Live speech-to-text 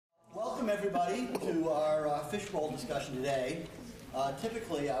Welcome everybody to our Fishbowl discussion today.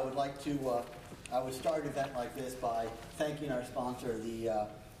 Typically, I would start an event like this by thanking our sponsor, the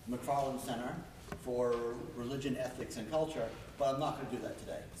McFarland Center for Religion, Ethics, and Culture, but I'm not going to do that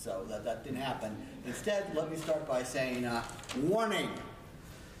today, so that didn't happen. Instead, let me start by saying, warning,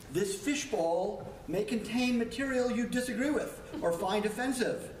 this fishbowl may contain material you disagree with or find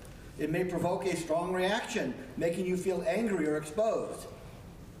offensive. It may provoke a strong reaction, making you feel angry or exposed.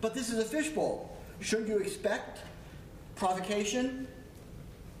 But this is a fishbowl. Shouldn't you expect provocation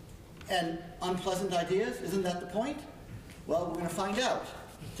and unpleasant ideas? Isn't that the point? Well, we're going to find out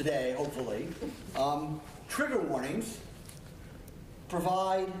today, hopefully. Trigger warnings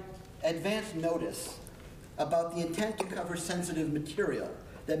provide advance notice about the intent to cover sensitive material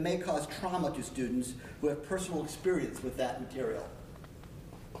that may cause trauma to students who have personal experience with that material.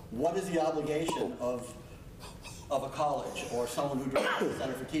 What is the obligation of a college or someone who directs the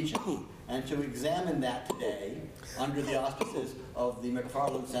Center for Teaching? And to examine that today, under the auspices of the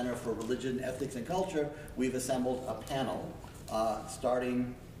McFarland Center for Religion, Ethics, and Culture, we've assembled a panel.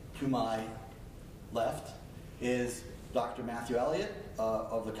 Starting to my left is Dr. Matthew Elliot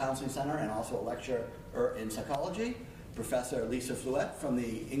of the Counseling Center and also a lecturer in psychology, Professor Lisa Fluet from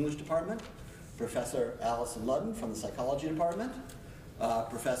the English Department, Professor Alison Ludden from the Psychology Department,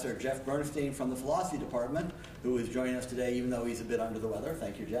 Professor Jeff Bernstein from the Philosophy Department, who is joining us today even though he's a bit under the weather.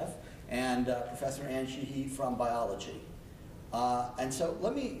 Thank you, Jeff. And Professor Ann Sheehy from Biology. And so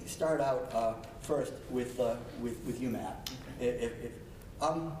let me start out first with you, Matt. Is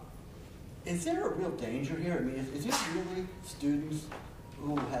there a real danger here? I mean, is it really students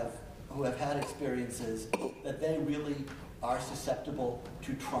who have had experiences that they really are susceptible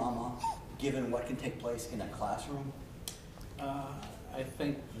to trauma given what can take place in a classroom? I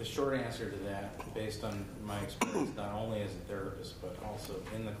think the short answer to that, based on my experience not only as a therapist but also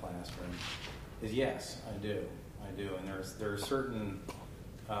in the classroom, is yes, I do. And there are certain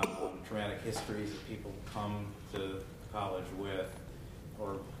traumatic histories that people come to college with,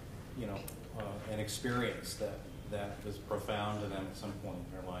 or an experience that was profound to them at some point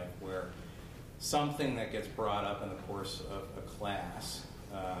in their life, where something that gets brought up in the course of a class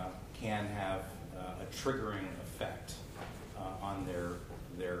can have a triggering effect on their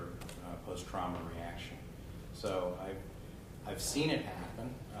post-trauma reaction. So I've seen it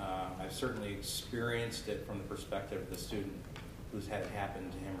happen. I've certainly experienced it from the perspective of the student who's had it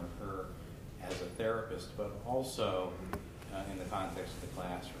happen to him or her as a therapist, but also in the context of the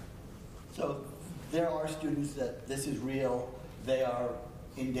classroom. So there are students that this is real, they are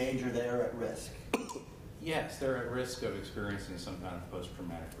in danger, they are at risk. Yes, they're at risk of experiencing some kind of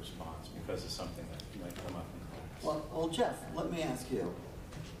post-traumatic response because of something that might come up in class. Well, Jeff, let me ask you,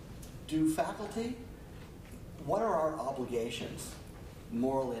 do faculty, what are our obligations,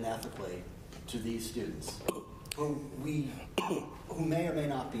 morally and ethically, to these students who may or may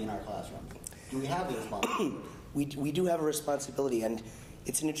not be in our classroom? Do we have the responsibility? We do have a responsibility, and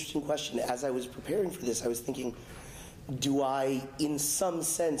it's an interesting question. As I was preparing for this, I was thinking, do I, in some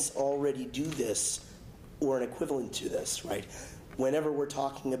sense, already do this or an equivalent to this, right? Whenever we're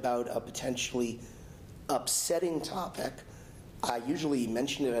talking about a potentially upsetting topic, I usually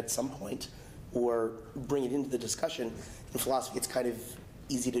mention it at some point or bring it into the discussion. In philosophy, it's kind of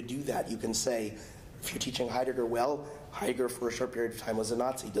easy to do that. You can say, if you're teaching Heidegger, well, Heidegger for a short period of time was a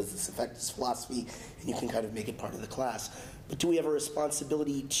Nazi. Does this affect his philosophy? And you can kind of make it part of the class. But do we have a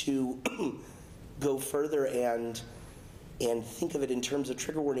responsibility to go further and think of it in terms of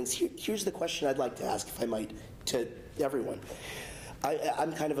trigger warnings? Here's the question I'd like to ask, if I might, to everyone.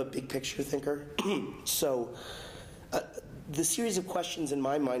 I'm kind of a big picture thinker. So the series of questions in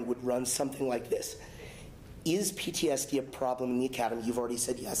my mind would run something like this. Is PTSD a problem in the academy? You've already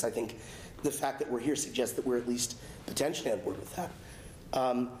said yes. I think the fact that we're here suggests that we're at least potentially on board with that.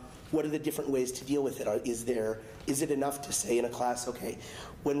 What are the different ways to deal with it? Is it enough to say in a class, okay,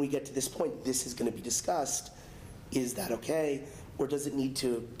 when we get to this point, this is going to be discussed? Is that okay? Or do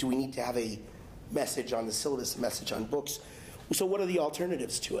we need to have a message on the syllabus, a message on books? So what are the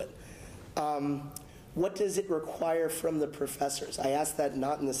alternatives to it? What does it require from the professors? I ask that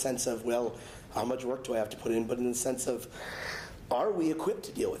not in the sense of, well, how much work do I have to put in, but in the sense of, are we equipped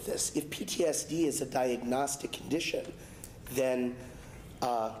to deal with this? If PTSD is a diagnostic condition, then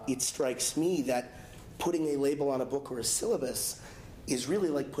it strikes me that putting a label on a book or a syllabus is really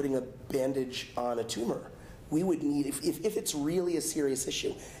like putting a bandage on a tumor. We would need, if it's really a serious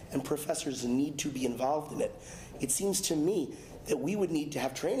issue and professors need to be involved in it, it seems to me that we would need to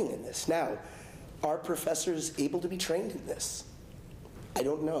have training in this. Now, are professors able to be trained in this? I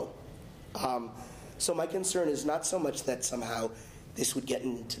don't know. So my concern is not so much that somehow this would get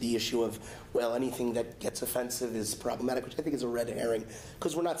into the issue of, well, anything that gets offensive is problematic, which I think is a red herring,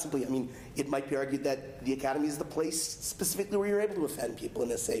 because we're not simply, I mean, it might be argued that the academy is the place specifically where you're able to offend people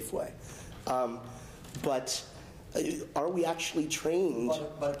in a safe way. But are we actually trained?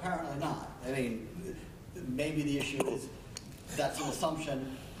 But apparently not. I mean, maybe the issue is that's an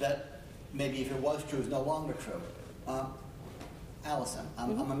assumption that maybe if it was true is no longer true. Allison,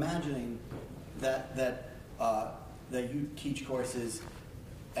 I'm imagining that you teach courses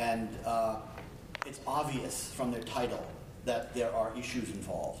and it's obvious from their title that there are issues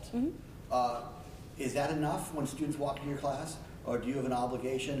involved. Is that enough when students walk into your class? Or do you have an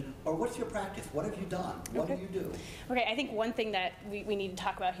obligation? Or what's your practice? What have you done? What do you do? Okay, I think one thing that we need to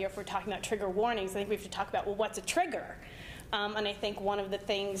talk about here, if we're talking about trigger warnings, I think we have to talk about, well, what's a trigger? And I think one of the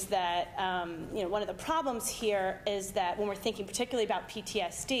things that, one of the problems here is that when we're thinking particularly about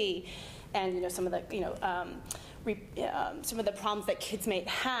PTSD and, some of the, some of the problems that kids may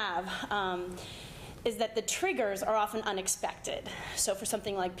have, is that the triggers are often unexpected. So for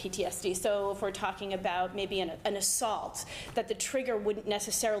something like PTSD, so if we're talking about maybe an assault, that the trigger wouldn't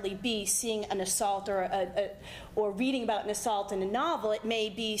necessarily be seeing an assault or reading about an assault in a novel. It may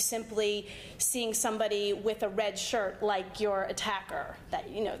be simply seeing somebody with a red shirt like your attacker, that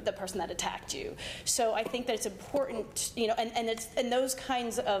the person that attacked you. So I think that it's important, and those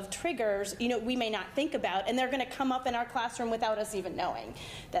kinds of triggers, we may not think about, and they're going to come up in our classroom without us even knowing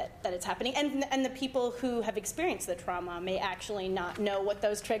that it's happening. And the people who have experienced the trauma may actually not know what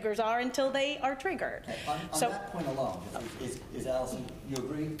those triggers are until they are triggered. Okay. On that point alone, is Allison, you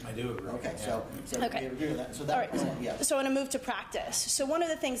agree? I do agree. Okay, yeah. so Okay. we agree with that. So that, All right. yes. So I want to move to practice. So one of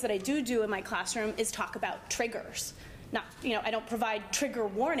the things that I do in my classroom is talk about triggers. Not, I don't provide trigger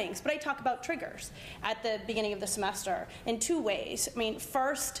warnings, but I talk about triggers at the beginning of the semester in two ways. I mean,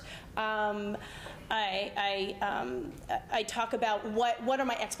 first, I talk about what are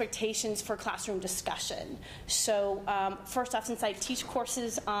my expectations for classroom discussion. So first off, since I teach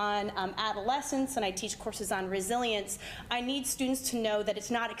courses on adolescence and I teach courses on resilience, I need students to know that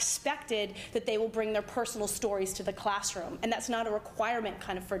it's not expected that they will bring their personal stories to the classroom. And that's not a requirement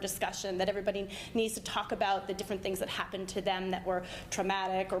kind of for discussion, that everybody needs to talk about the different things that happened to them that were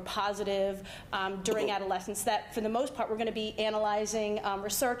traumatic or positive during adolescence, that for the most part we're going to be analyzing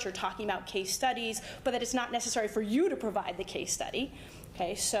research or talking about case studies, but that it's not necessary for you to provide the case study.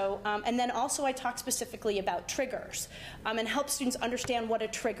 Okay, so, and then also I talk specifically about triggers and help students understand what a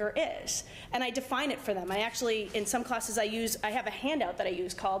trigger is. And I define it for them. I actually, in some classes I have a handout that I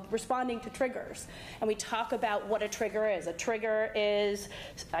use called Responding to Triggers. And we talk about what a trigger is. A trigger is,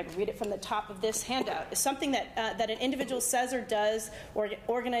 I can read it from the top of this handout, is something that an individual says or does, or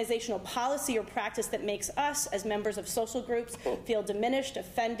organizational policy or practice that makes us, as members of social groups, feel diminished,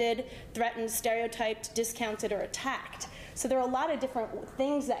 offended, threatened, stereotyped, discounted, or attacked. So there are a lot of different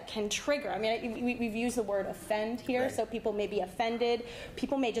things that can trigger. I mean, we've used the word offend here, right. So people may be offended.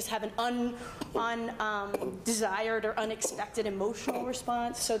 People may just have an undesired or unexpected emotional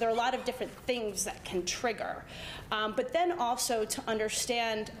response. So there are a lot of different things that can trigger. But then also to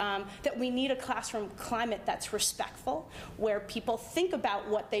understand that we need a classroom climate that's respectful, where people think about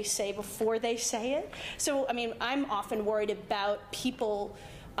what they say before they say it. So, I mean, I'm often worried about people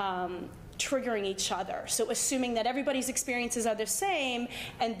triggering each other. So assuming that everybody's experiences are the same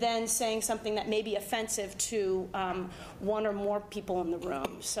and then saying something that may be offensive to one or more people in the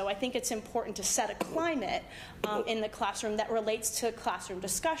room. So I think it's important to set a climate in the classroom that relates to classroom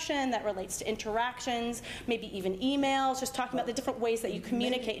discussion, that relates to interactions, maybe even emails, just talking about the different ways that you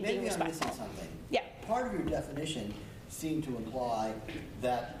communicate and being respectful. I'm missing something. Yeah. Part of your definition seemed to imply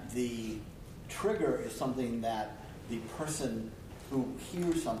that the trigger is something that the person who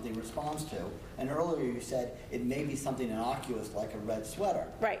hears something responds to. And earlier you said it may be something innocuous like a red sweater.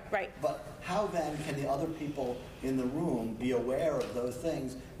 Right, right. But how then can the other people in the room be aware of those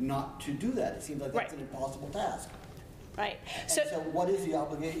things not to do that? It seems like that's an impossible task. Right. So what is the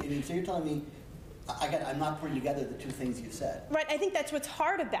obligation? I mean, so you're telling me, I'm not putting together the two things you said. Right. I think that's what's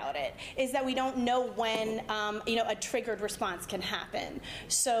hard about it, is that we don't know when a triggered response can happen.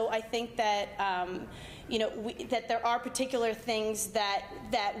 So I think that that there are particular things that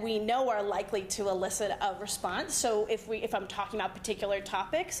we know are likely to elicit a response. So if I'm talking about particular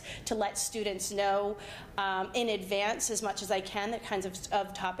topics, to let students know in advance as much as I can the kinds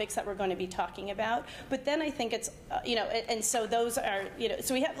of topics that we're going to be talking about. But then I think it's and so those are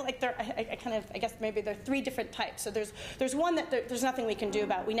so we have I guess maybe there are three different types. So there's one that there's nothing we can do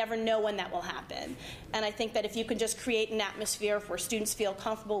about. We never know when that will happen. And I think that if you can just create an atmosphere where students feel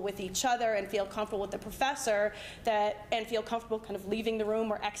comfortable with each other and feel comfortable with the professor professor and feel comfortable kind of leaving the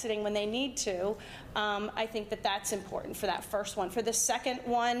room or exiting when they need to. I think that that's important for that first one. For the second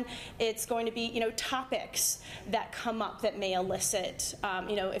one, it's going to be, topics that come up that may elicit,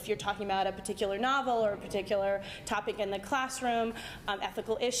 if you're talking about a particular novel or a particular topic in the classroom,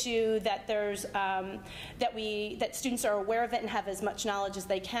 ethical issue, that there's that students are aware of it and have as much knowledge as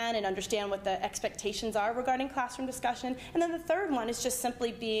they can and understand what the expectations are regarding classroom discussion. And then the third one is just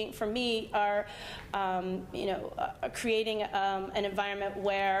simply being, for me, creating an environment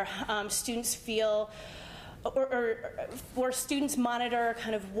where students feel, or where students monitor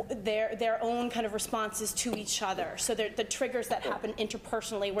kind of their own kind of responses to each other. So the triggers that happen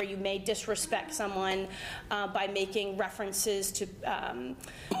interpersonally, where you may disrespect someone by making references to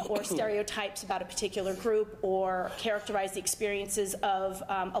or stereotypes about a particular group, or characterize the experiences of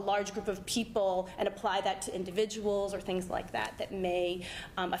a large group of people and apply that to individuals, or things like that that may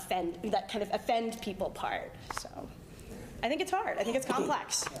offend people part. So I think it's hard. I think it's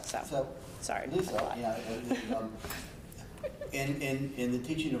complex. So sorry. Lisa, in the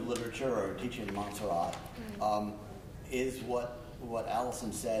teaching of literature or teaching in Montserrat, is what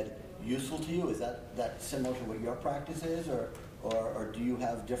Alison said useful to you? Is that similar to what your practice is, or do you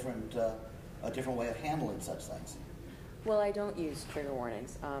have a different way of handling such things? Well, I don't use trigger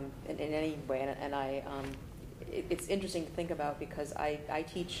warnings in any way, and it's interesting to think about, because I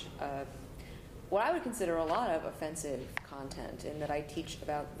teach what I would consider a lot of offensive content, in that I teach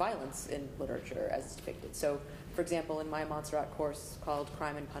about violence in literature as it's depicted. So, for example, in my Montserrat course called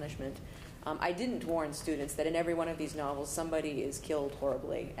Crime and Punishment, I didn't warn students that in every one of these novels somebody is killed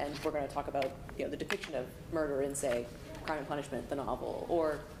horribly, and we're going to talk about the depiction of murder in, say, Crime and Punishment, the novel,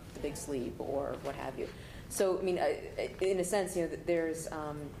 or The Big Sleep, or what have you. So, I mean, in a sense, there's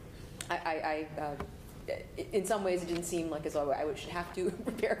in some ways, it didn't seem like as though I should have to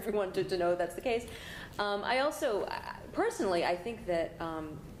prepare everyone to know that's the case. I also, personally, I think that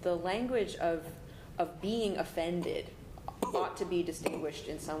the language of being offended ought to be distinguished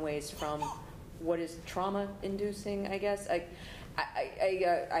in some ways from what is trauma-inducing, I guess. I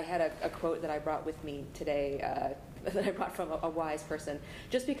had a quote that I brought with me today, that I brought from a wise person.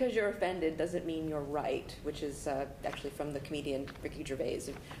 Just because you're offended doesn't mean you're right, which is actually from the comedian Ricky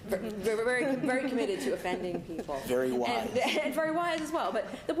Gervais. Very, very committed to offending people. Very wise. And very wise as well. But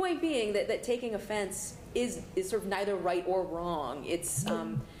the point being that taking offense is sort of neither right or wrong. It's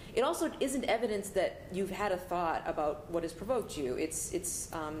it also isn't evidence that you've had a thought about what has provoked you.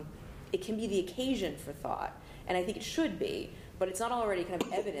 It can be the occasion for thought, and I think it should be. But it's not already kind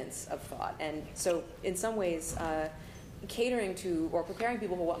of evidence of thought. And so in some ways, catering to or preparing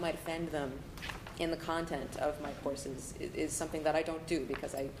people for what might offend them in the content of my courses is something that I don't do,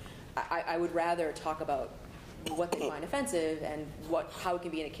 because I would rather talk about what they find offensive and how it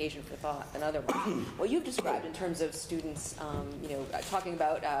can be an occasion for thought than otherwise. What you've described in terms of students, talking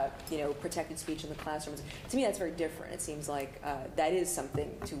about protected speech in the classrooms, to me that's very different. It seems like that is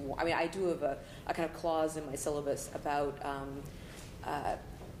something to. I mean, I do have a kind of clause in my syllabus about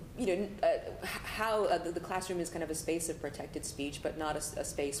how the classroom is kind of a space of protected speech, but not a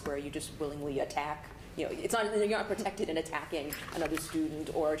space where you just willingly attack. It's not, you're not protected in attacking another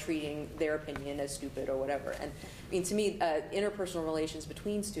student or treating their opinion as stupid or whatever. And I mean, to me, interpersonal relations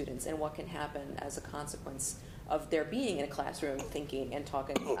between students and what can happen as a consequence of their being in a classroom thinking and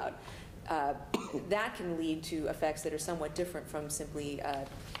talking about, that can lead to effects that are somewhat different from simply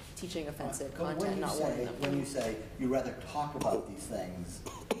teaching offensive content, not warning them. When you say you rather talk about these things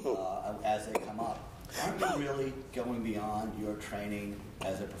as they come up, aren't you really going beyond your training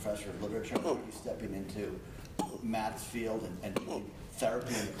as a professor of literature? Aren't you stepping into Matt's field and doing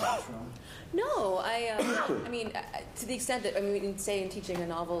therapy in the classroom? No, I mean, to the extent that, say in teaching a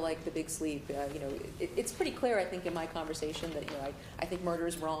novel like The Big Sleep, it's pretty clear, I think, in my conversation that, I think murder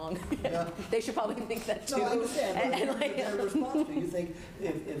is wrong. Yeah. They should probably think that too. No, I understand. And in response to you think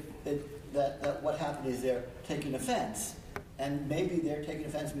that what happened is they're taking offense, and maybe they're taking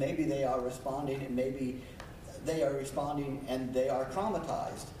offense, maybe they are responding, and maybe they are responding and they are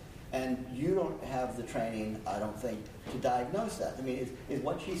traumatized. And you don't have the training, I don't think, to diagnose that. I mean, is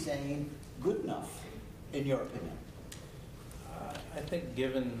what she's saying good enough, in your opinion? I think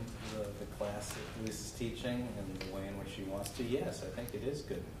given the class that Lisa's teaching and the way in which she wants to, yes, I think it is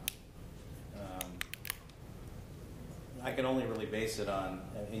good enough. I can only really base it on,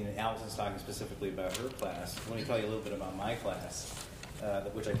 Alison's talking specifically about her class. Let me tell you a little bit about my class,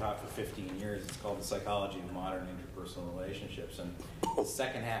 which I taught for 15 years. It's called The Psychology of Modern Interpersonal Relationships. And the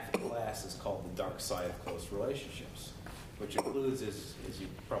second half of the class is called The Dark Side of Close Relationships, which includes, as you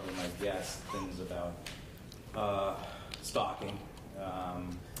probably might guess, things about stalking,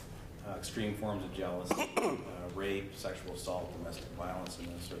 extreme forms of jealousy, rape, sexual assault, domestic violence, and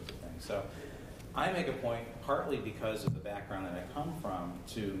those sorts of things. So I make a point, partly because of the background that I come from,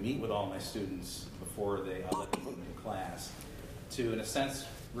 to meet with all my students before I let them into class, to, in a sense,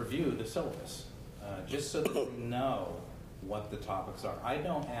 review the syllabus, just so that we know what the topics are. I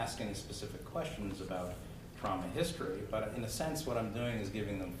don't ask any specific questions about trauma history, but in a sense what I'm doing is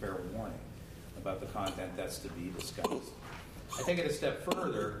giving them fair warning about the content that's to be discussed. I take it a step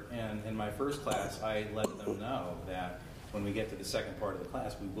further, and in my first class I let them know that when we get to the second part of the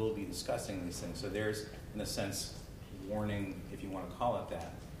class we will be discussing these things. So there's, in a sense, warning, if you want to call it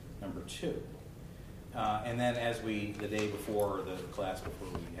that, number 2. And then the day before the class, before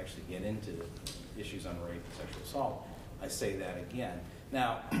we actually get into the issues on rape and sexual assault, I say that again.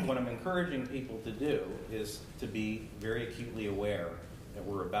 Now, what I'm encouraging people to do is to be very acutely aware that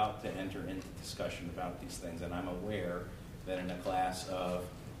we're about to enter into discussion about these things. And I'm aware that in a class of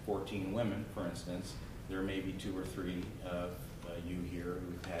 14 women, for instance, there may be 2 or 3 of you here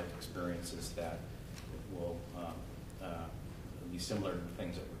who've had experiences that will be similar to the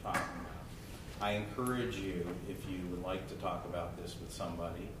things that we're talking about. I encourage you, if you would like to talk about this with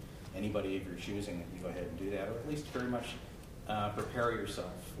somebody, anybody of your choosing, that you go ahead and do that, or at least very much prepare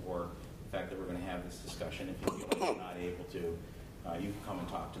yourself for the fact that we're going to have this discussion. If you feel like you're not able to, you can come and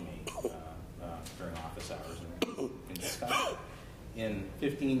talk to me during office hours and we can discuss it. In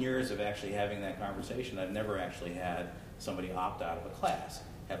 15 years of actually having that conversation, I've never actually had somebody opt out of a class.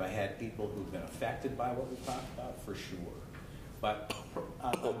 Have I had people who've been affected by what we've talked about? For sure. But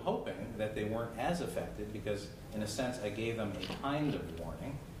I'm hoping that they weren't as affected because, in a sense, I gave them a kind of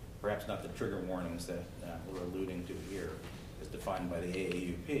warning, perhaps not the trigger warnings that we're alluding to here as defined by the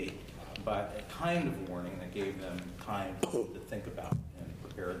AAUP, but a kind of warning that gave them time to think about and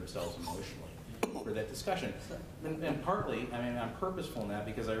prepare themselves emotionally for that discussion. And partly, I mean, I'm purposeful in that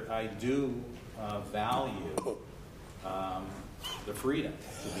because I do value the freedom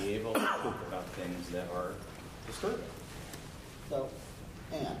to be able to talk about things that are disturbing. So,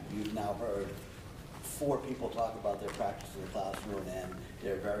 Ann, you've now heard 4 people talk about their practice in the classroom and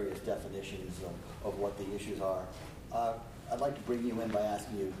their various definitions of what the issues are. I'd like to bring you in by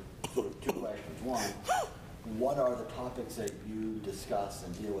asking you sort of 2 questions. One, what are the topics that you discuss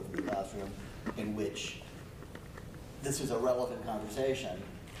and deal with in the classroom in which this is a relevant conversation,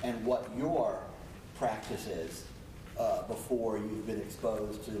 and what your practice is before you've been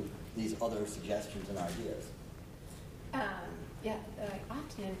exposed to these other suggestions and ideas? I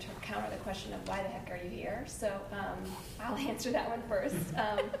often encounter the question of why the heck are you here? So I'll answer that one first.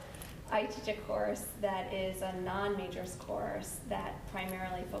 I teach a course that is a non-majors course that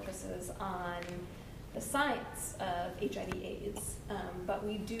primarily focuses on the science of HIV/AIDS, but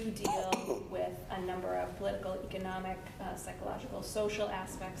we do deal with a number of political, economic, psychological, social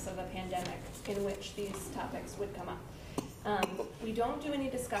aspects of the pandemic in which these topics would come up. We don't do any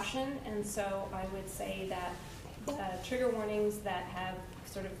discussion, and so I would say that the trigger warnings that have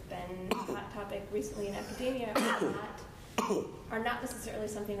sort of been a hot topic recently in academia are not necessarily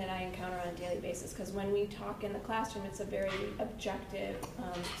something that I encounter on a daily basis, because when we talk in the classroom, it's a very objective,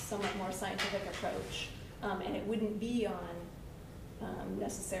 somewhat more scientific approach, and it wouldn't be on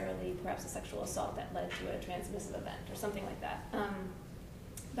necessarily perhaps a sexual assault that led to a transmissive event or something like that.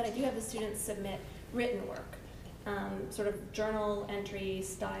 But I do have the students submit written work, sort of journal entry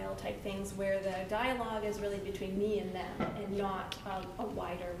style type things where the dialogue is really between me and them and not a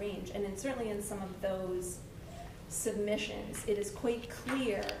wider range. And then certainly in some of those submissions, it is quite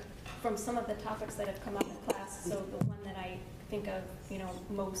clear from some of the topics that have come up in class. So the one that I think of,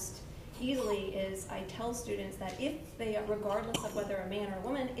 most easily is I tell students that if they, regardless of whether a man or a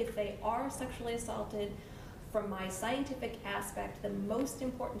woman, if they are sexually assaulted, from my scientific aspect, the most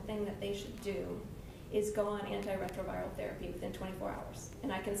important thing that they should do is go on antiretroviral therapy within 24 hours.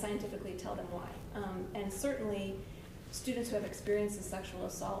 And I can scientifically tell them why. And certainly, students who have experienced a sexual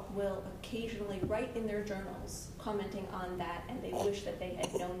assault will occasionally write in their journals commenting on that, and they wish that they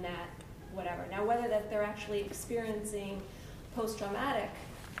had known that, whatever. Now, whether that they're actually experiencing post-traumatic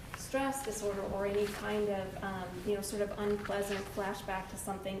stress disorder or any kind of, sort of unpleasant flashback to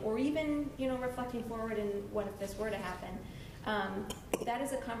something, or even, reflecting forward in what if this were to happen, that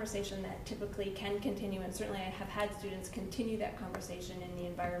is a conversation that typically can continue, and certainly I have had students continue that conversation in the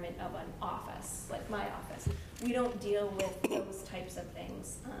environment of an office, like my office. We don't deal with those types of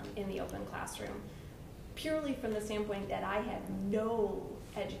things in the open classroom, purely from the standpoint that I have no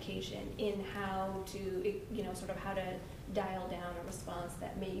education in how to, sort of how to dial down a response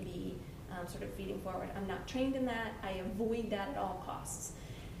that may be sort of feeding forward. I'm not trained in that. I avoid that at all costs.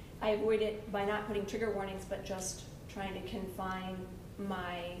 I avoid it by not putting trigger warnings, but just trying to confine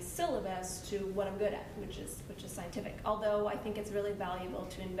my syllabus to what I'm good at, which is scientific. Although I think it's really valuable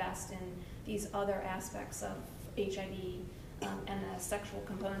to invest in these other aspects of HIV and the sexual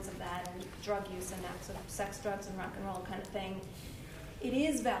components of that, and drug use and that sort of sex, drugs, and rock and roll kind of thing. It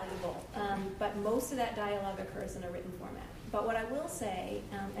is valuable, but most of that dialogue occurs in a written format. But what I will say,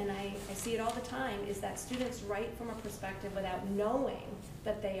 and I see it all the time, is that students write from a perspective without knowing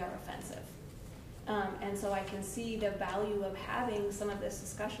that they are offensive. And so I can see the value of having some of this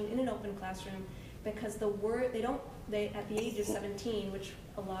discussion in an open classroom, because the word, they at the age of 17, which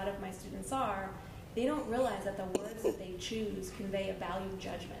a lot of my students are, they don't realize that the words that they choose convey a value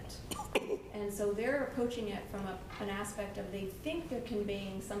judgment. And so they're approaching it from an aspect of they think they're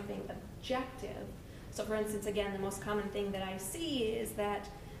conveying something objective. So for instance, again, the most common thing that I see is that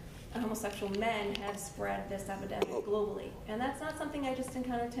homosexual men have spread this epidemic globally. And that's not something I just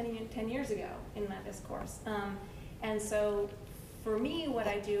encountered 10 years ago in that discourse. And so for me, what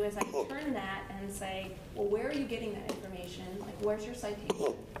I do is I turn that and say, well, where are you getting that information? Like, where's your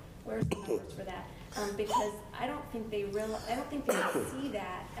citation? Where's the numbers for that? Because I don't think they see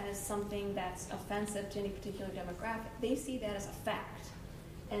that as something that's offensive to any particular demographic. They see that as a fact.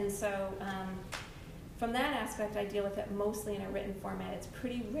 And so from that aspect, I deal with it mostly in a written format. It's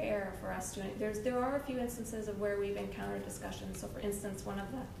pretty rare for us to, there are a few instances of where we've encountered discussions. So for instance, one of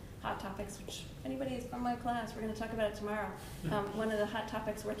the hot topics, which if anybody is from my class, we're going to talk about it tomorrow. One of the hot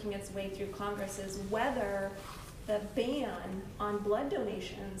topics working its way through Congress is whether the ban on blood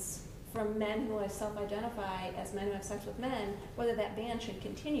donations from men who self-identify as men who have sex with men, whether that ban should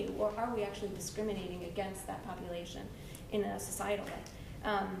continue, or are we actually discriminating against that population in a societal way?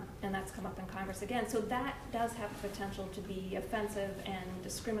 And that's come up in Congress again. So that does have the potential to be offensive and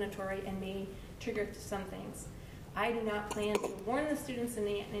discriminatory and may trigger some things. I do not plan to warn the students in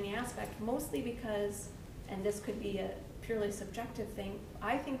any aspect, mostly because, and this could be a purely subjective thing,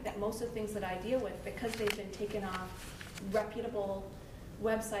 I think that most of the things that I deal with, because they've been taken off reputable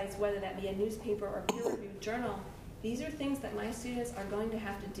websites, whether that be a newspaper or peer-reviewed journal, these are things that my students are going to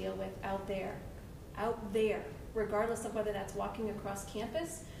have to deal with out there, regardless of whether that's walking across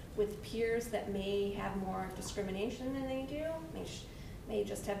campus with peers that may have more discrimination than they do, may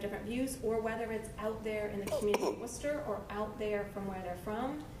just have different views, or whether it's out there in the community of Worcester or out there from where they're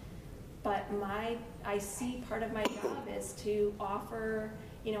from. But I see part of my job is to offer,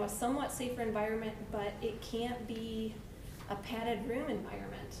 a somewhat safer environment, but it can't be a padded room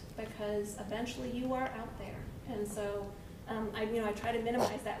environment, because eventually you are out there. And so I try to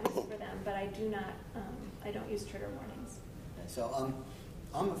minimize that risk for them, but I don't use trigger warnings. Okay, so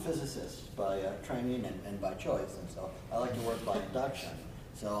I'm a physicist by training and by choice, and so I like to work by induction.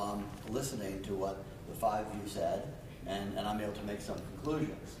 So I'm listening to what the five of you said, and I'm able to make some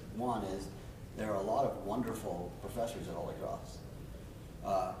conclusions. One is there are a lot of wonderful professors at Holy Cross.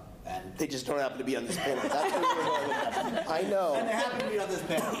 And They just don't happen to be on this panel. That's what we're going with. I know. And they happen to be on this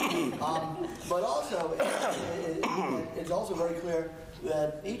panel. But also, it's also very clear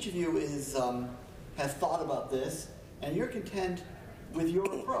that each of you has thought about this, and you're content with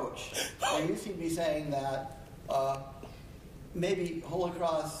your approach. And you seem to be saying that maybe Holy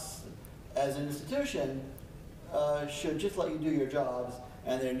Cross as an institution should just let you do your jobs,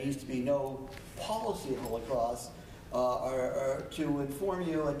 and there needs to be no policy at Holy Cross or to inform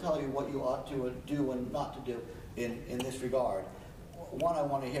you and tell you what you ought to do and not to do in this regard. One, I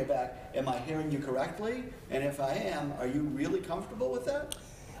want to hear back, am I hearing you correctly? And if I am, are you really comfortable with that?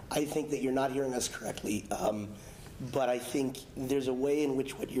 I think that you're not hearing us correctly, but I think there's a way in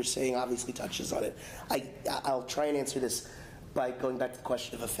which what you're saying obviously touches on it. I'll try and answer this by going back to the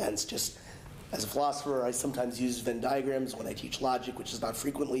question of offense. Just as a philosopher, I sometimes use Venn diagrams when I teach logic, which is not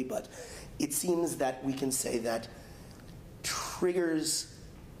frequently, but it seems that we can say that triggers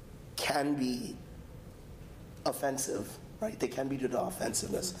can be offensive, right? They can be due to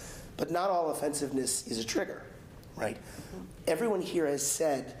offensiveness, but not all offensiveness is a trigger, right? Everyone here has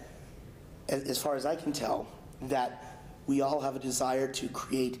said, as far as I can tell, that we all have a desire to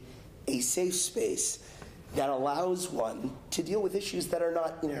create a safe space that allows one to deal with issues that are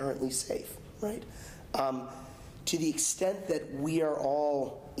not inherently safe, right? To the extent that we are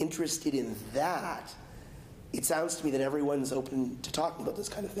all interested in that, it sounds to me that everyone's open to talking about those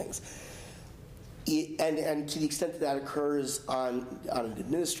kind of things. And to the extent that occurs on an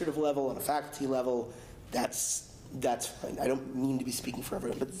administrative level, on a faculty level, that's fine. I don't mean to be speaking for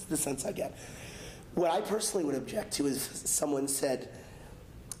everyone, but it's the sense I get. What I personally would object to is someone said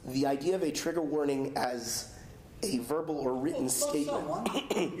the idea of a trigger warning as a verbal or written statement.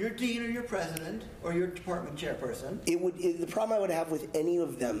 Someone, your dean or your president or your department chairperson. The problem I would have with any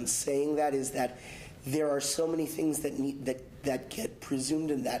of them saying that is that there are so many things that get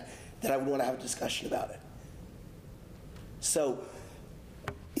presumed in that I would want to have a discussion about it. So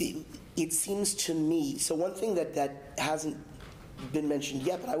it seems to me, so one thing that hasn't been mentioned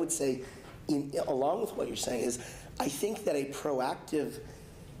yet, but I would say along with what you're saying is, I think that a proactive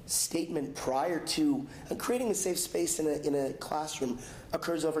statement prior to creating a safe space in a classroom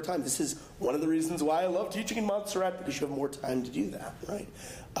occurs over time. This is one of the reasons why I love teaching in Montserrat, because you have more time to do that, right?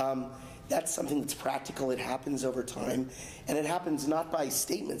 That's something that's practical. It happens over time, and it happens not by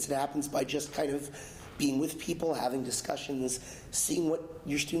statements. It happens by just kind of being with people, having discussions, seeing what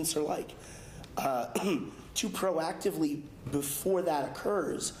your students are like. To proactively, before that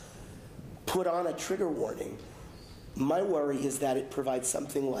occurs, put on a trigger warning. My worry is that it provides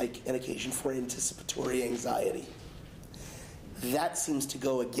something like an occasion for anticipatory anxiety. That seems to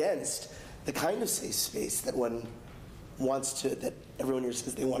go against the kind of safe space that one wants to, that everyone here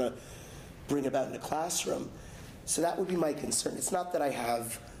says they want to bring about in a classroom. So that would be my concern. It's not that I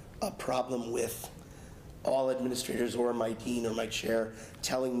have a problem with all administrators or my dean or my chair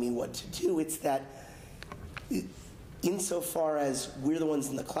telling me what to do. It's that insofar as we're the ones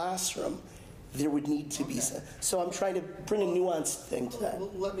in the classroom, there would need to be some. So I'm trying to bring a nuanced thing to that.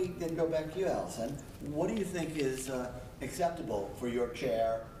 Well, let me then go back to you, Alison. What do you think is acceptable for your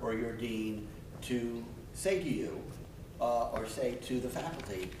chair or your dean to say to you or say to the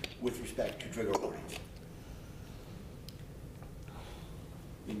faculty with respect to trigger warnings?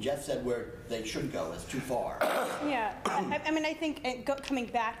 I mean, Jeff said where they shouldn't go is too far. Yeah, I mean, I think coming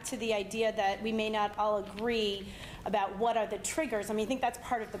back to the idea that we may not all agree about what are the triggers. I mean, I think that's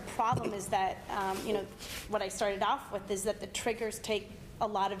part of the problem is that, what I started off with is that the triggers take a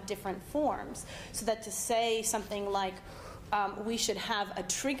lot of different forms. So that to say something like, we should have a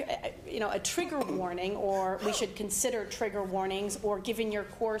trigger warning, or we should consider trigger warnings, or given your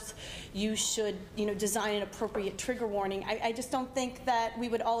course, you should, design an appropriate trigger warning. I just don't think that we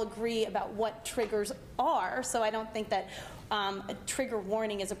would all agree about what triggers are. So I don't think that a trigger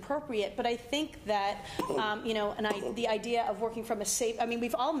warning is appropriate. But I think that, the idea of working from a safe, I mean,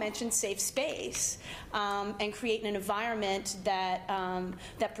 we've all mentioned safe space and creating an environment that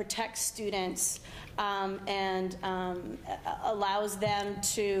that protects students. And allows them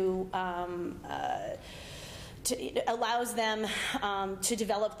to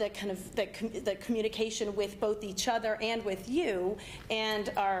develop the kind of the communication with both each other and with you,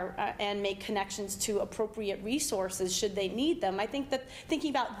 and make connections to appropriate resources should they need them. I think that thinking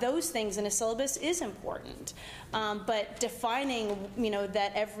about those things in a syllabus is important, but defining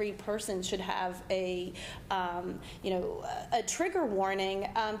that every person should have a trigger warning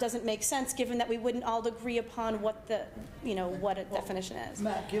doesn't make sense, given that we wouldn't all agree upon what the what a definition is.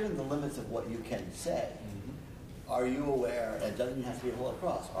 Matt, given the limits of what you can say, are you aware, and it doesn't have to be all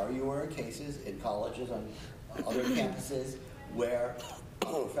across, are you aware of cases in colleges, on other campuses, where a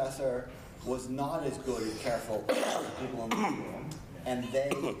professor was not as good and careful as people in the room, and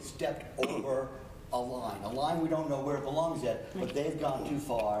they stepped over a line we don't know where it belongs yet, but they've gone too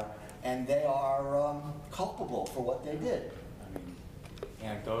far, and they are culpable for what they did? I mean,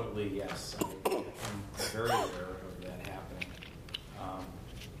 anecdotally, yes. I'm very aware of that happening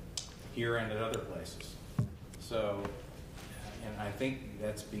here and at other places. So, and I think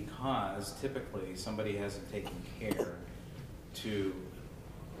that's because typically somebody hasn't taken care to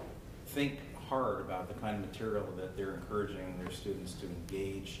think hard about the kind of material that they're encouraging their students to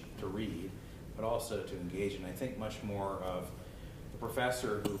engage, to read, but also to engage in. I think much more of the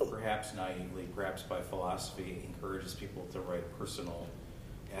professor who perhaps naively, perhaps by philosophy, encourages people to write a personal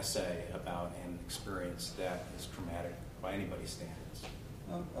essay about an experience that is traumatic by anybody's standards.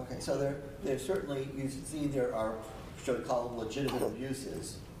 Oh, okay, so there certainly, you see there are, should we call them legitimate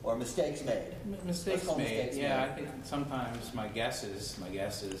abuses or mistakes made? Mistakes made, yeah. I think sometimes my guess is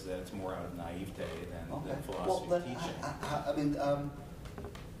that it's more out of naivete than philosophy teaching.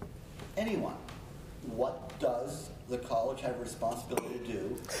 Anyone, what does the college have a responsibility to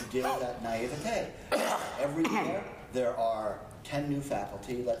do to deal with that naivete? Every year there are 10 new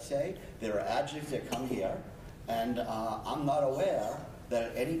faculty, let's say. There are adjuncts that come here, and I'm not aware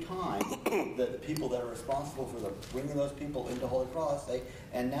that at any time that the people that are responsible for bringing those people into Holy Cross say,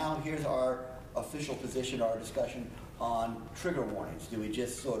 and now here's our official position, our discussion on trigger warnings. Do we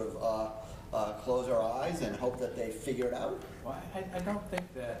just sort of close our eyes and hope that they figure it out? Well, I don't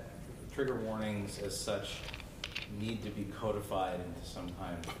think that trigger warnings as such need to be codified into some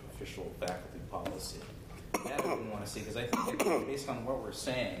kind of official faculty policy. That I wouldn't want to see, because I think that based on what we're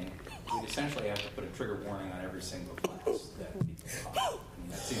saying, we'd essentially have to put a trigger warning on every single class that people talk. I mean,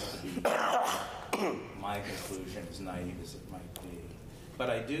 that seems to be my conclusion, as naive as it might be. But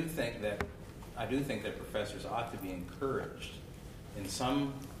I do think that I do think that professors ought to be encouraged in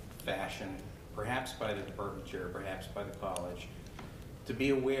some fashion, perhaps by the department chair, perhaps by the college, to be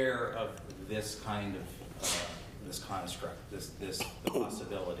aware of this kind of this construct, the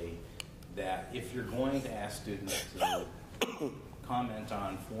possibility that if you're going to ask students to comment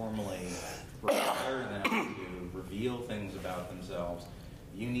on formally, require them to reveal things about themselves,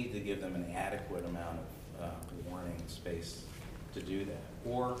 you need to give them an adequate amount of warning space to do that,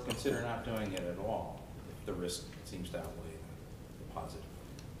 or consider not doing it at all if the risk seems to outweigh the positive.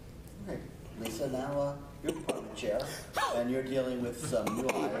 Okay, Lisa, now you're department chair, and you're dealing with some new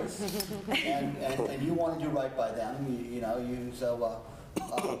hires, and you want to do right by them.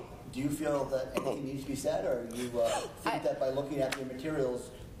 Do you feel that anything needs to be said, or you think that by looking at your materials,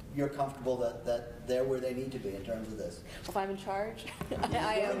 you're comfortable that they're where they need to be in terms of this? If I'm in charge,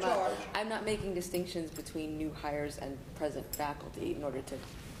 I'm not making distinctions between new hires and present faculty in order to.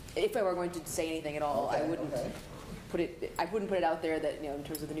 If I were going to say anything at all, I wouldn't put it out there that, in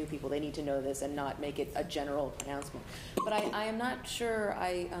terms of the new people, they need to know this, and not make it a general announcement. But I am not sure.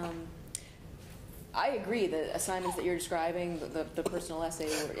 I agree the assignments that you're describing, the personal essay,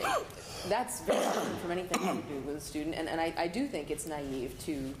 that's very different from anything you do with a student. And I do think it's naive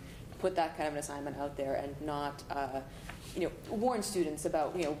to put that kind of an assignment out there and not, warn students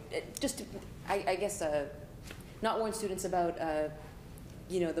about, not warn students about,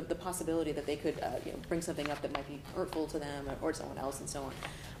 the possibility that they could, bring something up that might be hurtful to them or someone else and so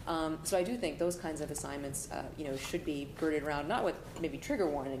on. So I do think those kinds of assignments, should be girded around, not with maybe trigger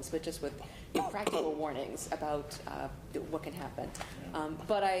warnings, but just with practical warnings about what can happen.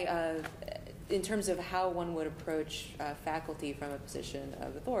 But in terms of how one would approach faculty from a position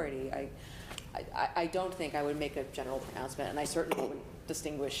of authority, I don't think I would make a general pronouncement, and I certainly wouldn't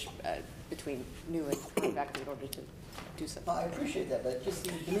distinguish between new and current faculty in order to do so. I appreciate that, but it just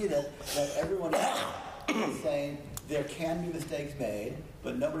seems to me that everyone is saying there can be mistakes made,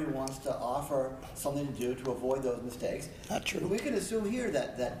 but nobody wants to offer something to do to avoid those mistakes. Not true. We can assume here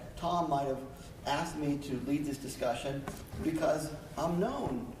that Tom might have asked me to lead this discussion because I'm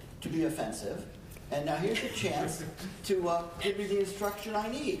known to be offensive, and now here's the chance to give me the instruction I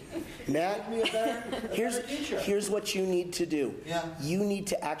need. Matt, Make me a better teacher. Here's what you need to do. Yeah. You need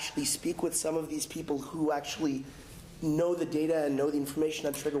to actually speak with some of these people who actually know the data and know the information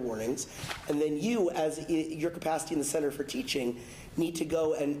on trigger warnings, and then you, as your capacity in the Center for Teaching, need to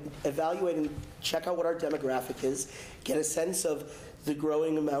go and evaluate and check out what our demographic is, get a sense of the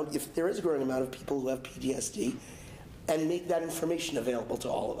growing amount, if there is a growing amount of people who have PTSD, and make that information available to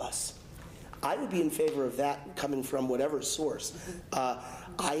all of us. I would be in favor of that coming from whatever source.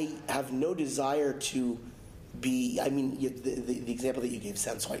 I have no desire to be, the example that you gave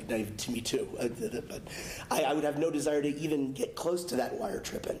sounds quite naive to me too, but I would have no desire to even get close to that wire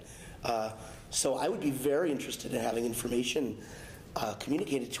tripping. So I would be very interested in having information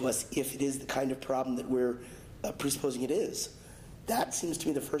communicated to us if it is the kind of problem that we're presupposing it is. That seems to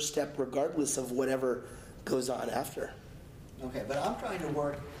me the first step, regardless of whatever goes on after. Okay, but I'm trying to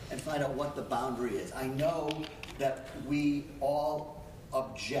work and find out what the boundary is. I know that we all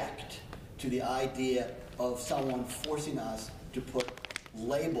object to the idea of someone forcing us to put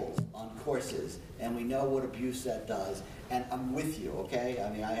labels on courses, and we know what abuse that does. And I'm with you, okay? I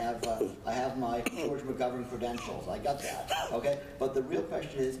mean, I have my George McGovern credentials. I got that, okay? But the real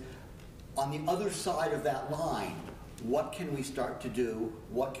question is, on the other side of that line, what can we start to do?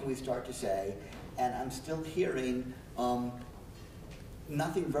 What can we start to say? And I'm still hearing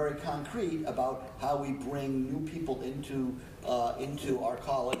nothing very concrete about how we bring new people into our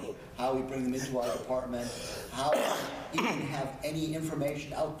college, how we bring them into our department, how we even have any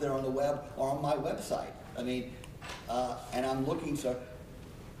information out there on the web or on my website. I mean, and I'm looking, so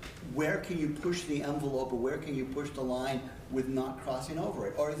where can you push the envelope, or where can you push the line with not crossing over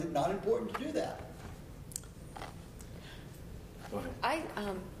it? Or is it not important to do that? Go ahead.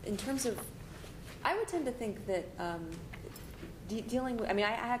 In terms of, I would tend to think that dealing with, I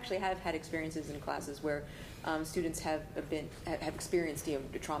actually have had experiences in classes where students have experienced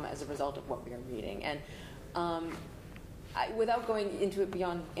trauma as a result of what we are reading, and without going into it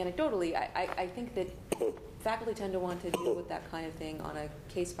beyond anecdotally, I think that faculty tend to want to deal with that kind of thing on a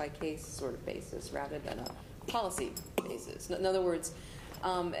case-by-case sort of basis rather than a policy basis. In other words,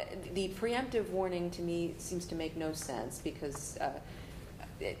 the preemptive warning to me seems to make no sense because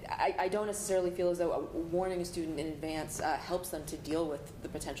I don't necessarily feel as though warning a student in advance helps them to deal with the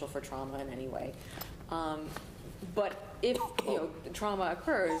potential for trauma in any way. But if trauma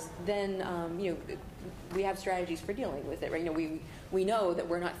occurs, then we have strategies for dealing with it, right? We know that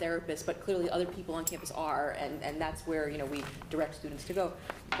we're not therapists, but clearly other people on campus are, and that's where we direct students to go.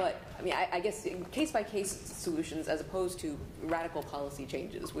 But I mean, I guess case by case solutions as opposed to radical policy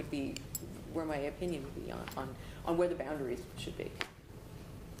changes would be where my opinion would be on where the boundaries should be.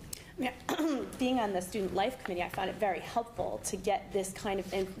 Being on the student life committee, I found it very helpful to get this kind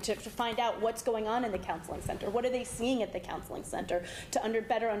of to find out what's going on in the counseling center. What are they seeing at the counseling center? To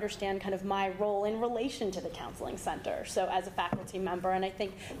better understand kind of my role in relation to the counseling center. So as a faculty member, and I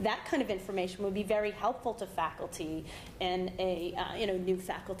think that kind of information would be very helpful to faculty in a new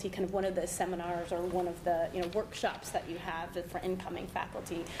faculty, kind of one of the seminars or one of the workshops that you have for incoming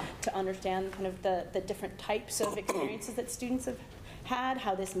faculty, to understand kind of the different types of experiences that students have had,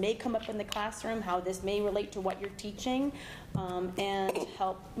 how this may come up in the classroom, how this may relate to what you're teaching, and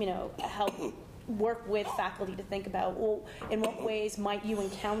help work with faculty to think about, well, in what ways might you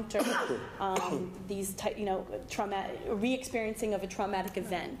encounter these re-experiencing of a traumatic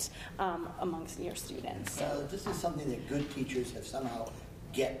event amongst your students. This is something that good teachers have somehow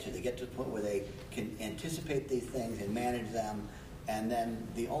get to. They get to the point where they can anticipate these things and manage them, and then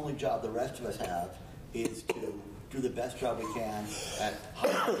the only job the rest of us have is to do the best job we can at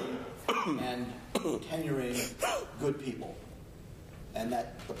hiring and tenuring good people. And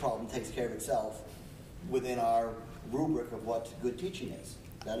that the problem takes care of itself within our rubric of what good teaching is. Is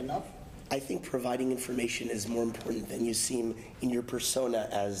that enough? I think providing information is more important than you seem in your persona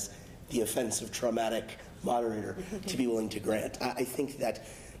as the offensive traumatic moderator to be willing to grant. I think that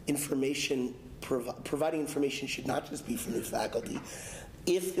providing information should not just be for new faculty.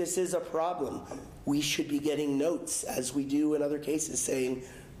 If this is a problem, we should be getting notes, as we do in other cases, saying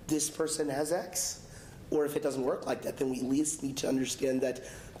this person has X. Or if it doesn't work like that, then we at least need to understand that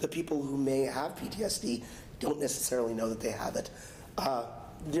the people who may have PTSD don't necessarily know that they have it.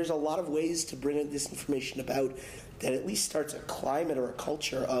 There's a lot of ways to bring this information about that at least starts a climate or a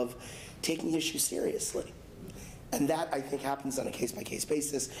culture of taking the issue seriously. And that, I think, happens on a case-by-case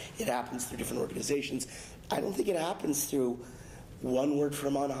basis. It happens through different organizations. I don't think it happens through one word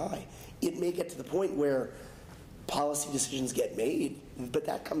from on high. It may get to the point where policy decisions get made, but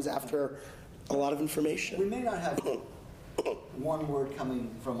that comes after a lot of information. We may not have one word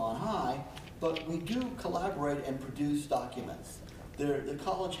coming from on high, but we do collaborate and produce documents. The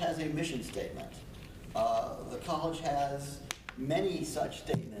college has a mission statement. The college has many such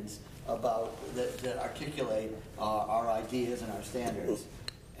statements about that articulate our ideas and our standards.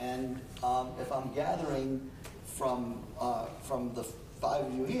 And if I'm gathering from the five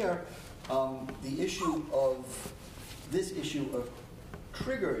of you here, this issue of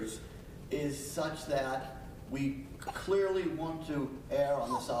triggers is such that we clearly want to err on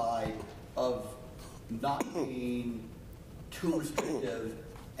the side of not being too restrictive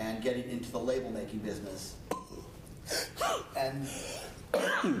and getting into the label-making business. And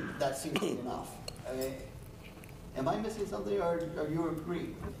that seems to be enough. I mean, am I missing something, or you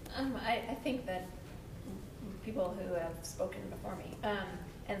agree? I think that people who have spoken before me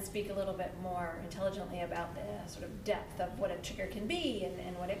and speak a little bit more intelligently about the sort of depth of what a trigger can be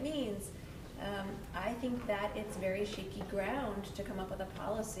and what it means, I think that it's very shaky ground to come up with a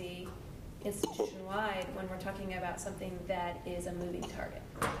policy institution-wide when we're talking about something that is a moving target.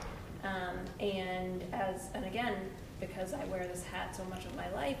 And again, because I wear this hat so much of my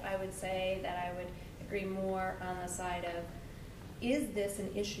life, I would say that I would agree more on the side of, is this an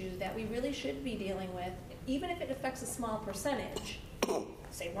issue that we really should be dealing with, even if it affects a small percentage,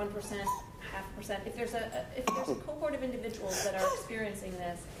 say 1%, 0.5%. If there's a cohort of individuals that are experiencing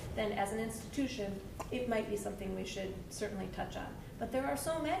this, then as an institution, it might be something we should certainly touch on. But there are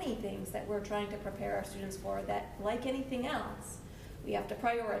so many things that we're trying to prepare our students for that, like anything else, we have to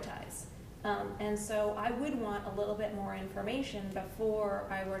prioritize. And so I would want a little bit more information before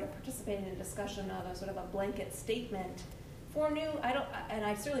I were to participate in a discussion of a sort of a blanket statement for new. And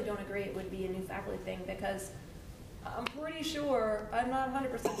I certainly don't agree it would be a new faculty thing, because I'm pretty sure, I'm not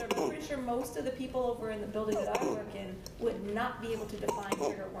 100% sure, but I'm pretty sure most of the people over in the building that I work in would not be able to define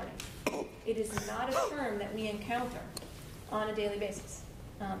trigger warning. It is not a term that we encounter on a daily basis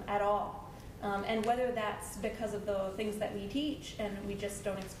at all. And whether that's because of the things that we teach and we just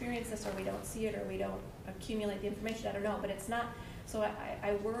don't experience this, or we don't see it, or we don't accumulate the information, I don't know, but it's not. So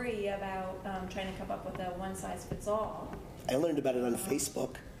I worry about trying to come up with a one-size-fits-all. I learned about it on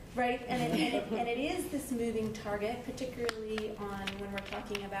Facebook. Right, and it is this moving target, particularly on when we're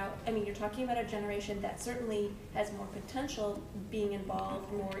talking about, I mean, you're talking about a generation that certainly has more potential being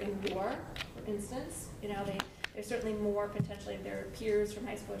involved more in war, for instance. You know, there's certainly more potentially of their peers from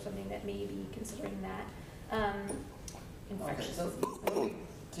high school or something that may be considering that. Infectious Okay, so let me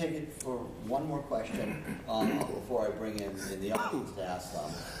take it for one more question before I bring in the audience to ask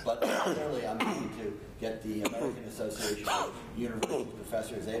them. But clearly, I'm going to get the American Association of University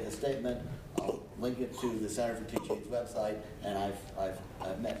Professors Ada statement. I'll link it to the Center for Teaching Aid's website, and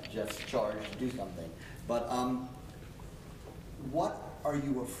I've met Jeff's charge to do something. But what are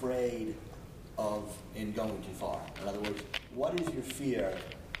you afraid of in going too far? In other words, what is your fear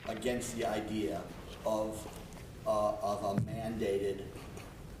against the idea of a mandated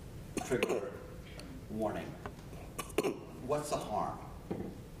trigger warning? What's the harm?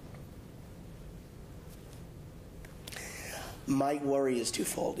 My worry is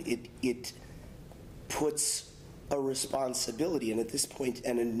twofold. It puts a responsibility, and at this point,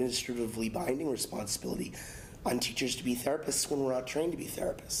 an administratively binding responsibility, on teachers to be therapists when we're not trained to be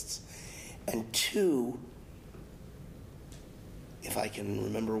therapists. And two, if I can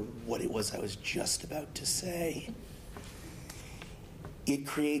remember what it was I was just about to say, it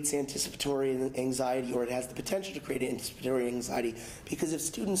creates anticipatory anxiety, or it has the potential to create anticipatory anxiety, because if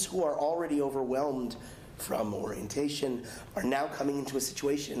students who are already overwhelmed from orientation are now coming into a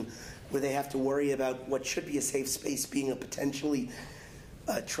situation where they have to worry about what should be a safe space being a potentially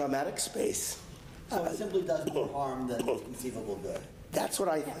traumatic space. So it simply does more harm than is conceivable good. That's what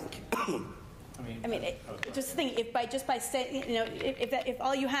I think. Just think, if by saying, you know, if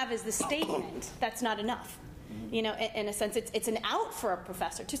all you have is the statement, that's not enough. You know, in a sense, it's an out for a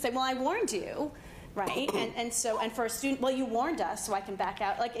professor to say, well, I warned you, right? And for a student, well, you warned us, so I can back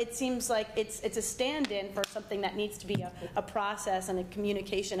out. Like, it seems like it's a stand-in for something that needs to be a process and a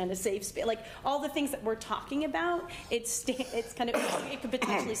communication and a safe space. Like, all the things that we're talking about, it could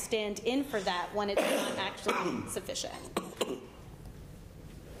potentially stand in for that when it's not actually sufficient.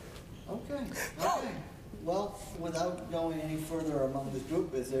 Okay. Well, without going any further among this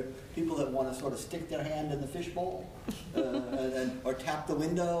group, is there people that want to sort of stick their hand in the fishbowl or tap the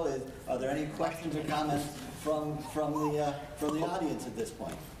window? Are there any questions or comments from the audience at this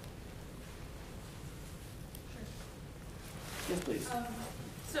point? Yes, please. Coming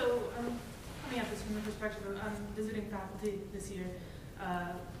at this from the perspective of I'm visiting faculty this year,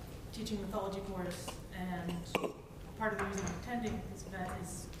 teaching mythology course, and part of the reason I'm attending this event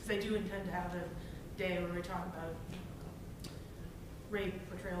is because I do intend to have a day where we talk about rape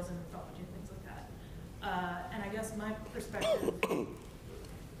portrayals in mythology and things like that. And I guess my perspective,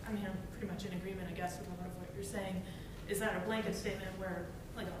 I mean, I'm pretty much in agreement, I guess, with a lot of what you're saying, is that a blanket statement where,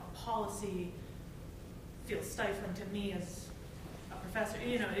 like, a policy feels stifling to me as a professor.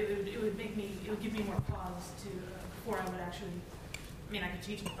 You know, it would give me more pause to before I would actually. I mean, I could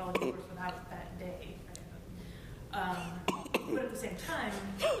teach a mythology course without that day. But at the same time,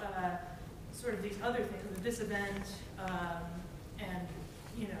 sort of these other things, this event, and,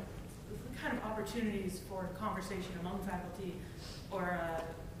 you know, kind of opportunities for conversation among faculty, or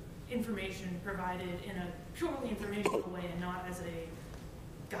information provided in a purely informational way and not as a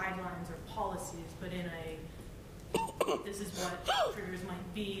guidelines or policies, but in a this is what triggers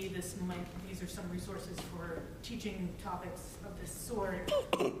might be, these are some resources for teaching topics of this sort,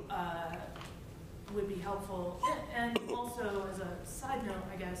 would be helpful. And also, as a side note,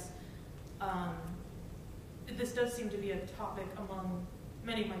 I guess, this does seem to be a topic among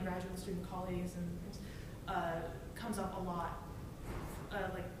many of my graduate student colleagues, and comes up a lot,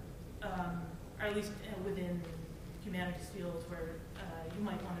 or at least within humanities fields where you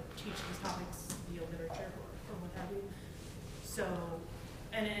might want to teach these topics via literature or what have you. So,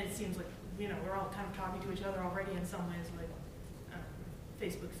 and it seems like, you know, we're all kind of talking to each other already in some ways, like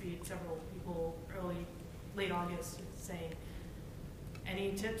Facebook feed, several people late August saying,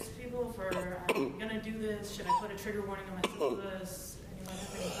 any tips, people, for I'm going to do this? Should I put a trigger warning on my syllabus? Anyone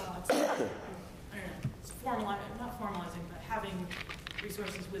have any thoughts? I don't know. It's not formalizing, but having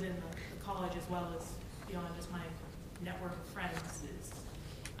resources within the college as well as beyond just my network of friends is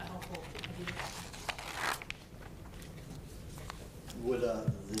a helpful idea.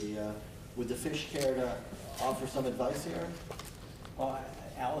 Would the fish care to offer some advice here? Well,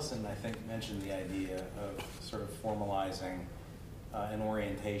 Alison, I think, mentioned the idea of sort of formalizing an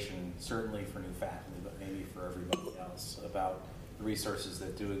orientation, certainly for new faculty, but maybe for everybody else, about the resources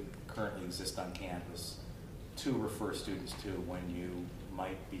that do currently exist on campus to refer students to when you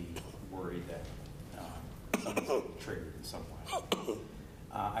might be worried that something's going to be triggered in some way.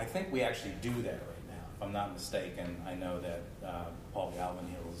 I think we actually do that right now. If I'm not mistaken, I know that Paul Galvin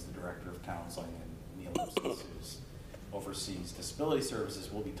is counseling, and Neil Lipsis, who's oversees disability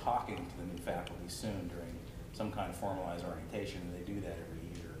services, will be talking to the new faculty soon during some kind of formalized orientation, and they do that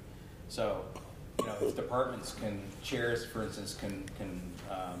every year. So, if departments chairs, for instance, can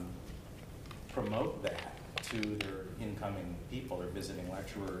promote that to their incoming people, their visiting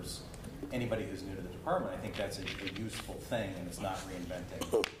lecturers, anybody who's new to the department, I think that's a useful thing, and it's not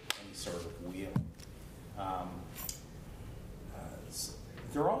reinventing any sort of wheel.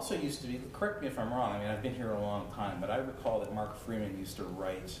 There also used to be, correct me if I'm wrong, I mean, I've been here a long time, but I recall that Mark Freeman used to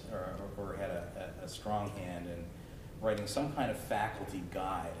write, or had a strong hand in writing some kind of faculty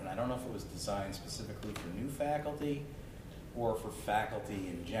guide, and I don't know if it was designed specifically for new faculty or for faculty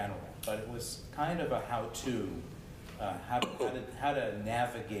in general, but it was kind of a how-to, how to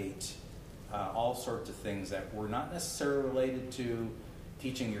navigate all sorts of things that were not necessarily related to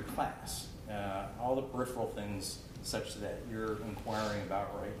teaching your class, all the peripheral things such that you're inquiring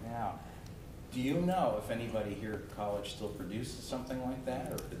about right now. Do you know if anybody here at college still produces something like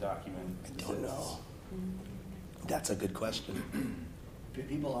that, or if the document exists? I don't know. That's a good question.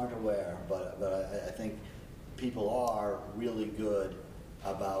 People aren't aware, but I think people are really good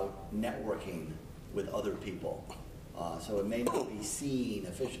about networking with other people. So it may not be seen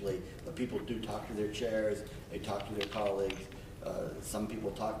officially, but people do talk to their chairs, they talk to their colleagues. Some people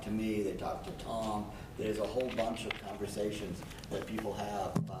talk to me, they talk to Tom. There's a whole bunch of conversations that people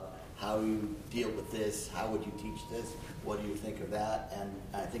have about how you deal with this, how would you teach this, what do you think of that, and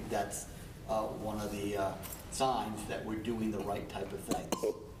I think that's one of the signs that we're doing the right type of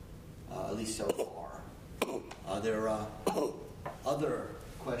things, at least so far. There are other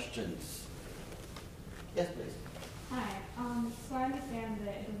questions. Yes, please. Hi. So I understand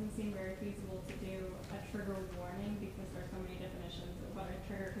that it doesn't seem very feasible to do a trigger warning because there are so many definitions of what a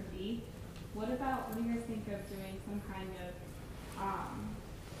trigger could be. What do you guys think of doing some kind of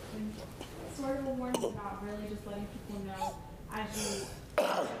sort of a warning about really just letting people know as you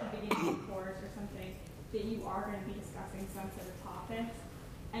at the beginning of the course or something that you are going to be discussing sensitive topics,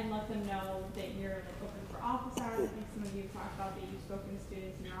 and let them know that you're open for office hours. I think some of you talked about that you've spoken to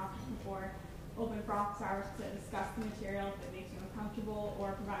students in your office before. Open for office hours to discuss the material if it makes you uncomfortable,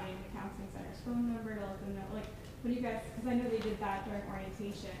 or providing the counseling center's phone number to let them know. What do you guys, because I know they did that during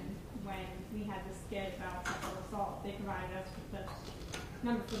orientation when we had the skit about sexual assault. They provided us with the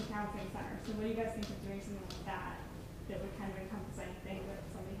number for the counseling center. So what do you guys think of doing something like that that would kind of encompass anything that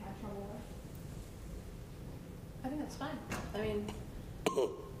somebody had trouble with? I think that's fine. I mean,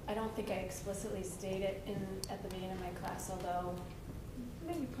 I don't think I explicitly state it at the beginning of my class, although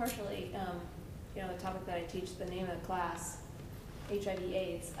maybe partially, the topic that I teach, the name of the class,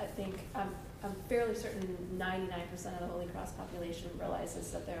 HIV/AIDS. I think I'm fairly certain 99% of the Holy Cross population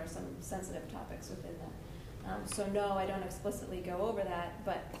realizes that there are some sensitive topics within that. So no, I don't explicitly go over that,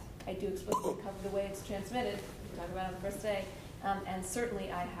 but I do explicitly cover the way it's transmitted. We talk about it on the first day. And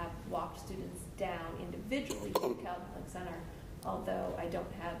certainly I have walked students down individually to the counseling center, although I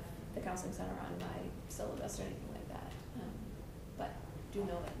don't have the counseling center on my syllabus or anything like that. But do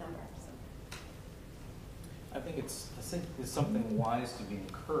know that number. So. I think it's something wise to be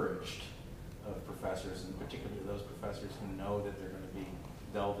encouraged of professors, and particularly those professors who know that they're going to be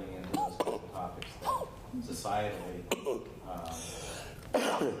delving into those kinds of topics that societally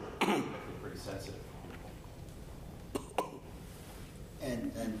pretty sensitive.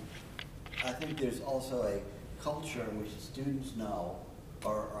 And I think there's also a culture in which students know,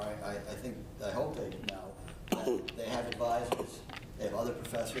 or I hope they know, that they have advisors, they have other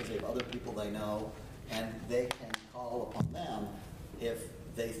professors, they have other people they know, and they can call upon them if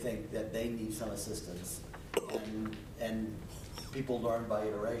they think that they need some assistance. And people learn by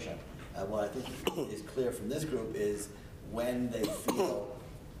iteration. What I think is clear from this group is when they feel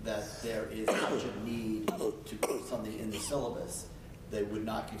that there is such a need to put something in the syllabus, they would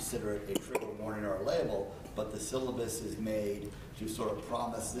not consider it a trigger warning or a label, but the syllabus is made to sort of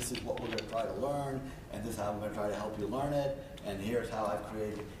promise this is what we're going to try to learn, and this is how we're going to try to help you learn it, and here's how I've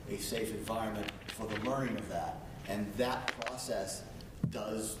created a safe environment for the learning of that. And that process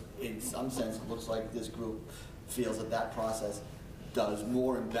does, in some sense, it looks like this group feels that that process does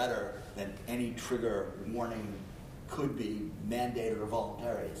more and better than any trigger warning could be, mandated or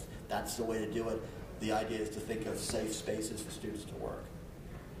voluntary. That's the way to do it. The idea is to think of safe spaces for students to work.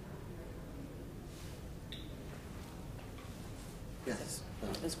 Yes.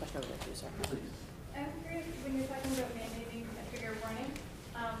 This question over there too, sorry. Please. I'm curious, when you're talking about mandating a trigger warning,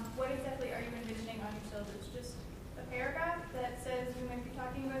 what exactly are you envisioning on your syllabus? Just a paragraph that says we might be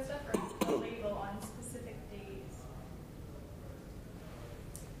talking about stuff, or a label on specific days?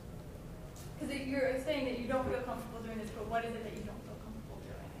 Because you're saying that you don't feel comfortable doing this, but what is it that you don't feel comfortable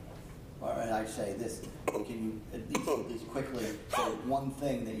doing, I guess? All might say this, can you at least quickly say one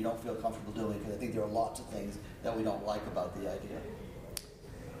thing that you don't feel comfortable doing? Because I think there are lots of things that we don't like about the idea.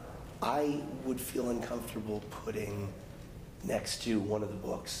 I would feel uncomfortable putting next to one of the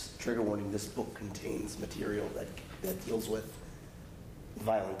books, trigger warning, this book contains material that deals with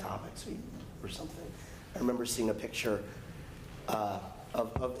violent topics or something. I remember seeing a picture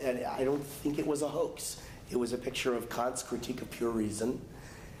and I don't think it was a hoax. It was a picture of Kant's Critique of Pure Reason,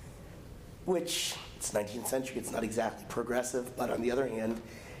 which, it's 19th century, it's not exactly progressive, but on the other hand,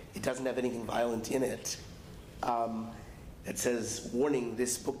 it doesn't have anything violent in it. It says, warning,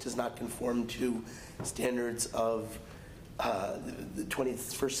 this book does not conform to standards of the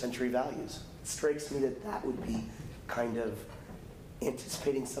 21st century values. It strikes me that would be kind of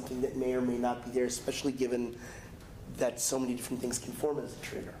anticipating something that may or may not be there, especially given that so many different things can form as a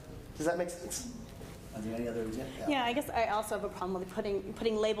trigger. Does that make sense? Are there any other examples? Yeah, I guess I also have a problem with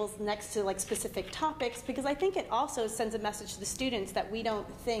putting labels next to like specific topics, because I think it also sends a message to the students that we don't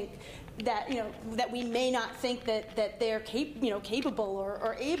think that, that we may not think that they're capable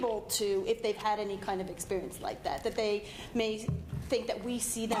or able to, if they've had any kind of experience like that they may think that we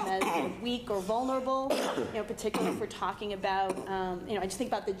see them as weak or vulnerable, particularly if we're talking about, I just think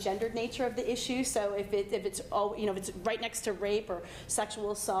about the gendered nature of the issue. So if it's right next to rape or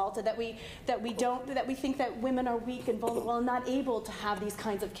sexual assault, that we think that women are weak and vulnerable and not able to have these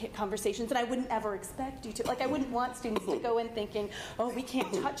kinds of conversations. And I wouldn't ever expect you to. Like, I wouldn't want students to go in thinking, oh, we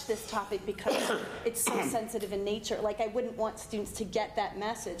can't touch this topic because it's so sensitive in nature. Like, I wouldn't want students to get that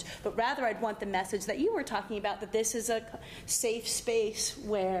message, but rather I'd want the message that you were talking about, that this is a safe space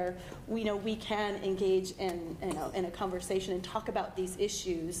where we can engage in a conversation and talk about these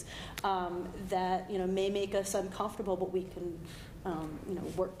issues that may make us uncomfortable, but we can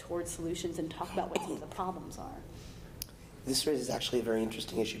work towards solutions and talk about what some of the problems are. This raises actually a very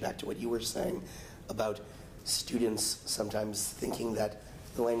interesting issue, back to what you were saying about students sometimes thinking that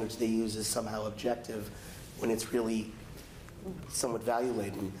the language they use is somehow objective when it's really somewhat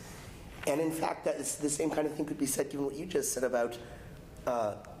value-laden. And in fact, that is the same kind of thing could be said given what you just said about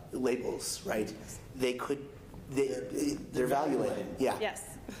labels, right? They're value-laden. Yeah. Yes.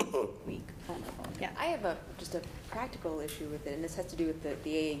 Weak, vulnerable. Yeah. I have just a practical issue with it, and this has to do with the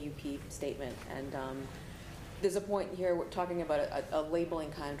AAUP statement. And there's a point here we're talking about a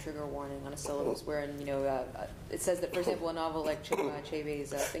labeling kind of trigger warning on a syllabus wherein, it says that, for example, a novel like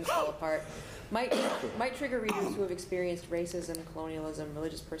Cheve's Things Fall Apart might trigger readers who have experienced racism, colonialism,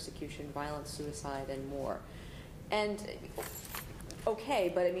 religious persecution, violence, suicide, and more. And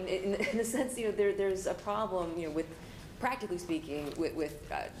okay, but I mean, in the sense, there's a problem, with, practically speaking, with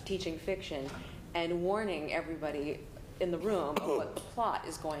teaching fiction and warning everybody in the room of what the plot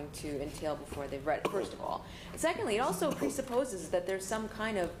is going to entail before they've read it, first of all. And secondly, it also presupposes that there's some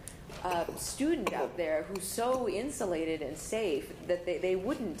kind of student out there who's so insulated and safe that they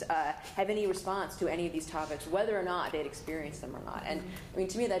wouldn't have any response to any of these topics, whether or not they'd experienced them or not. And I mean,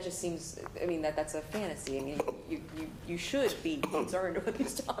 to me, that just seems, that's a fantasy. I mean, you should be concerned with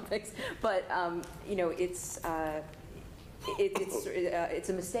these topics, but it's a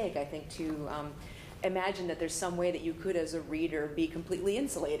mistake, I think, to imagine that there's some way that you could, as a reader, be completely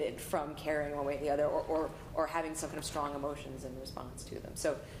insulated from caring one way or the other, or having some kind of strong emotions in response to them.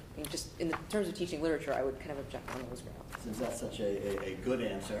 So, I mean, just in terms of teaching literature, I would kind of object on those grounds. Since that's such a good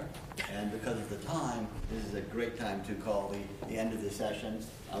answer, and because of the time, this is a great time to call the end of the session.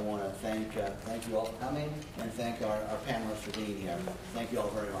 I want to thank you all for coming, and thank our panelists for being here. Thank you all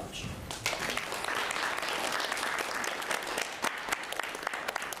very much.